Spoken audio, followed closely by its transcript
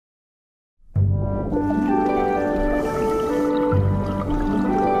I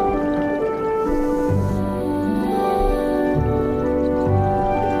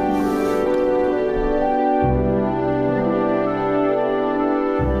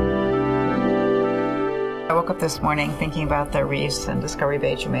woke up this morning thinking about the reefs in Discovery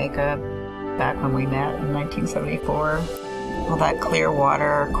Bay, Jamaica, back when we met in 1974. All that clear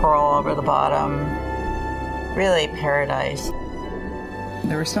water, coral over the bottom, really paradise.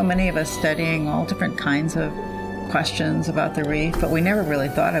 There were so many of us studying all different kinds of questions about the reef, but we never really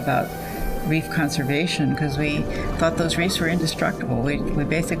thought about reef conservation because we thought those reefs were indestructible. We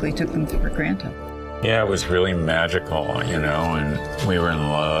basically took them for granted. Yeah, it was really magical, you know, and we were in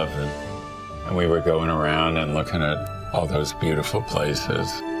love. And we were going around and looking at all those beautiful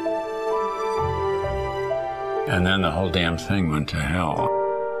places. And then the whole damn thing went to hell.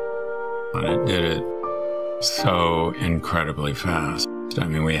 And it did it so incredibly fast. I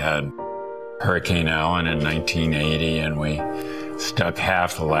mean, we had Hurricane Allen in 1980, and we stuck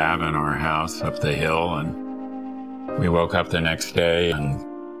half the lab in our house up the hill, and we woke up the next day and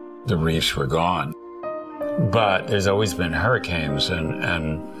the reefs were gone. But there's always been hurricanes,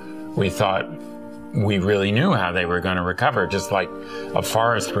 and we thought we really knew how they were going to recover, just like a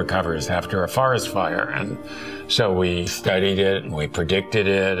forest recovers after a forest fire. And so we studied it, and we predicted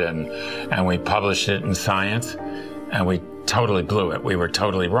it, and we published it in Science, and we totally blew it. We were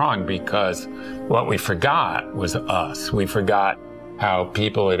totally wrong because what we forgot was us. We forgot how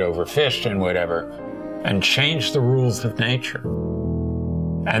people had overfished and whatever, and changed the rules of nature.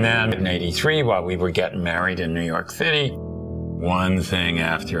 And then in '83, while we were getting married in New York City, one thing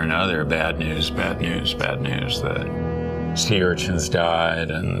after another, bad news, bad news, bad news. The sea urchins died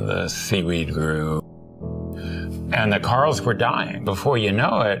and the seaweed grew. And the corals were dying. Before you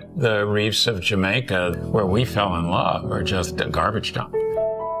know it, the reefs of Jamaica, where we fell in love, are just a garbage dump.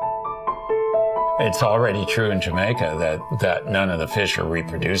 It's already true in Jamaica that none of the fish are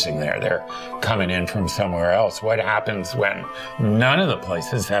reproducing there. They're coming in from somewhere else. What happens when none of the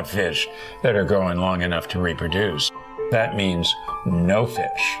places have fish that are growing long enough to reproduce? That means no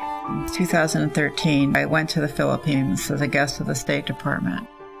fish. 2013, I went to the Philippines as a guest of the State Department.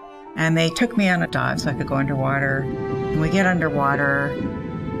 And they took me on a dive so I could go underwater. And we get underwater,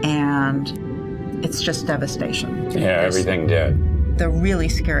 and it's just devastation. Yeah, everything dead. The really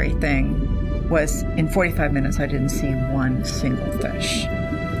scary thing was in 45 minutes, I didn't see one single fish.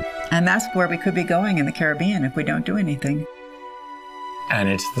 And that's where we could be going in the Caribbean if we don't do anything. And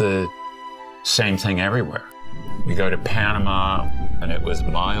it's the same thing everywhere. We go to Panama, and it was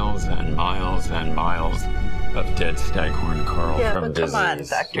miles and miles and miles of dead staghorn coral from disease. Come on,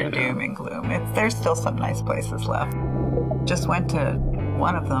 Dr. Doom and Gloom. There's still some nice places left. Just went to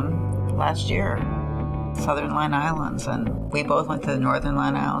one of them last year, Southern Line Islands, and we both went to the Northern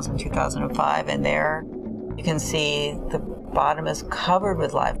Line Islands in 2005, and there you can see the bottom is covered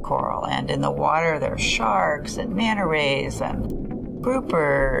with live coral, and in the water there are sharks and manta rays and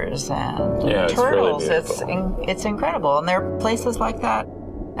groupers and turtles. It's really beautiful. It's incredible, and there are places like that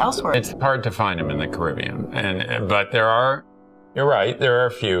elsewhere. It's hard to find them in the Caribbean, but there are. You're right, there are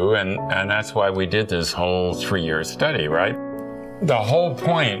a few, and that's why we did this whole 3-year study, right? The whole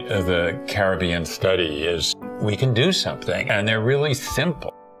point of the Caribbean study is we can do something, and they're really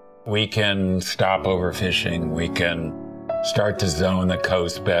simple. We can stop overfishing. We can start to zone the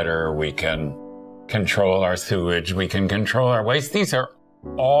coast better. We can control our sewage. We can control our waste. These are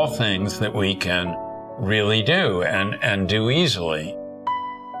all things that we can really do and do easily.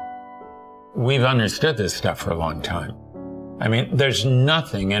 We've understood this stuff for a long time. I mean, there's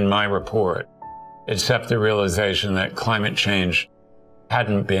nothing in my report except the realization that climate change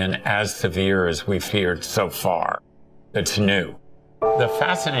hadn't been as severe as we feared so far. It's new. The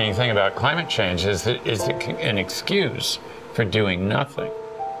fascinating thing about climate change is it's an excuse for doing nothing.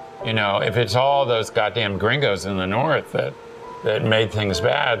 You know, if it's all those goddamn gringos in the north that made things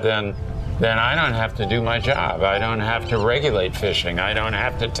bad, then I don't have to do my job. I don't have to regulate fishing. I don't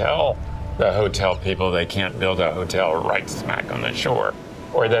have to tell the hotel people they can't build a hotel right smack on the shore,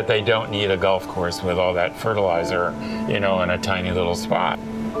 or that they don't need a golf course with all that fertilizer, you know, in a tiny little spot.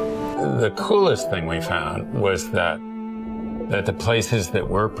 The coolest thing we found was that the places that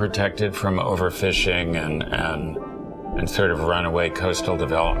were protected from overfishing and sort of runaway coastal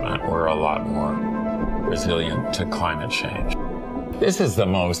development were a lot more resilient to climate change. This is the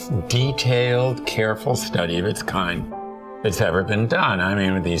most detailed, careful study of its kind that's ever been done. I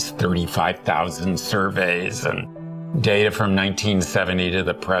mean, with these 35,000 surveys and data from 1970 to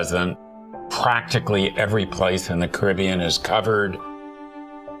the present, practically every place in the Caribbean is covered.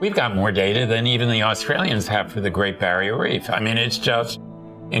 We've got more data than even the Australians have for the Great Barrier Reef. I mean, it's just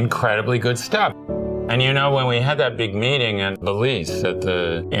incredibly good stuff. And you know, when we had that big meeting in Belize at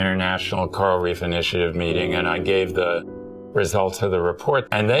the International Coral Reef Initiative meeting, and I gave the results of the report,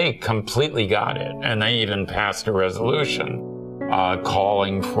 and they completely got it. And they even passed a resolution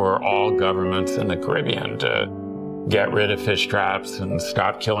calling for all governments in the Caribbean to get rid of fish traps and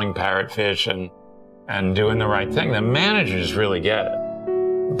stop killing parrotfish and doing the right thing. The managers really get it.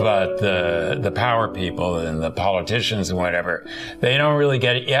 But the power people and the politicians and whatever, they don't really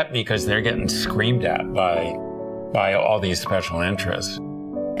get it yet because they're getting screamed at by all these special interests.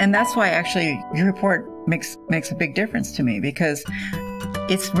 And that's why actually your report makes a big difference to me, because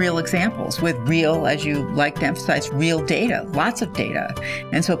it's real examples with real, as you like to emphasize, real data, lots of data.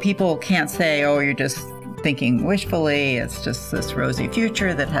 And so people can't say, oh, you're just thinking wishfully, it's just this rosy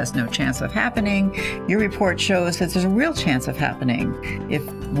future that has no chance of happening. Your report shows that there's a real chance of happening if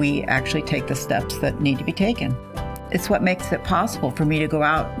we actually take the steps that need to be taken. It's what makes it possible for me to go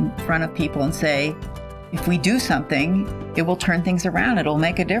out in front of people and say, if we do something, it will turn things around, it'll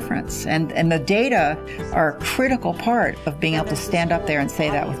make a difference. And the data are a critical part of being able to stand up there and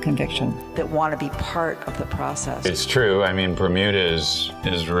say that with conviction. That want to be part of the process. It's true. I mean, Bermuda is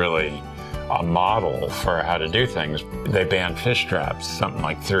really a model for how to do things. They banned fish traps something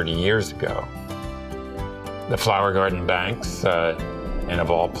like 30 years ago. The Flower Garden banks, and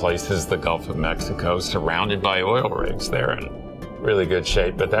of all places, the Gulf of Mexico, surrounded by oil rigs. They're in really good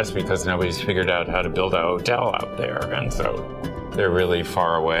shape, but that's because nobody's figured out how to build a hotel out there, and so they're really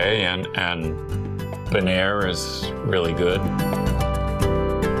far away, and Bonaire is really good.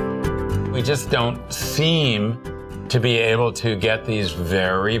 We just don't seem to be able to get these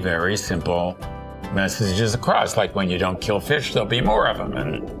very, very simple messages across. Like when you don't kill fish, there'll be more of them,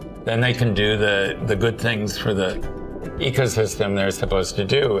 and then they can do the good things for the ecosystem they're supposed to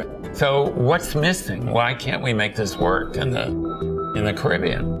do. So what's missing? Why can't we make this work in the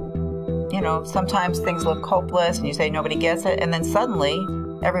Caribbean? You know, sometimes things look hopeless and you say nobody gets it, and then suddenly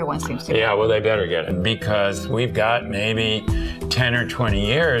everyone seems to get it. Yeah, well, they better get it, because we've got maybe 10 or 20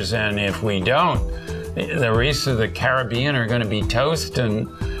 years, and if we don't, the reefs of the Caribbean are going to be toast, and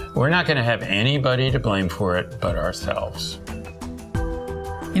we're not going to have anybody to blame for it but ourselves.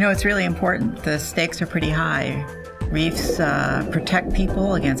 You know, it's really important. The stakes are pretty high. Reefs protect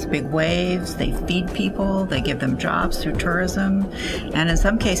people against big waves, they feed people, they give them jobs through tourism, and in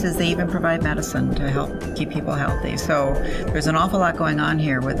some cases they even provide medicine to help keep people healthy. So there's an awful lot going on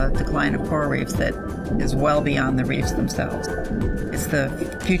here with a decline of coral reefs that is well beyond the reefs themselves. It's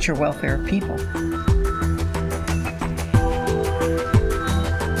the future welfare of people.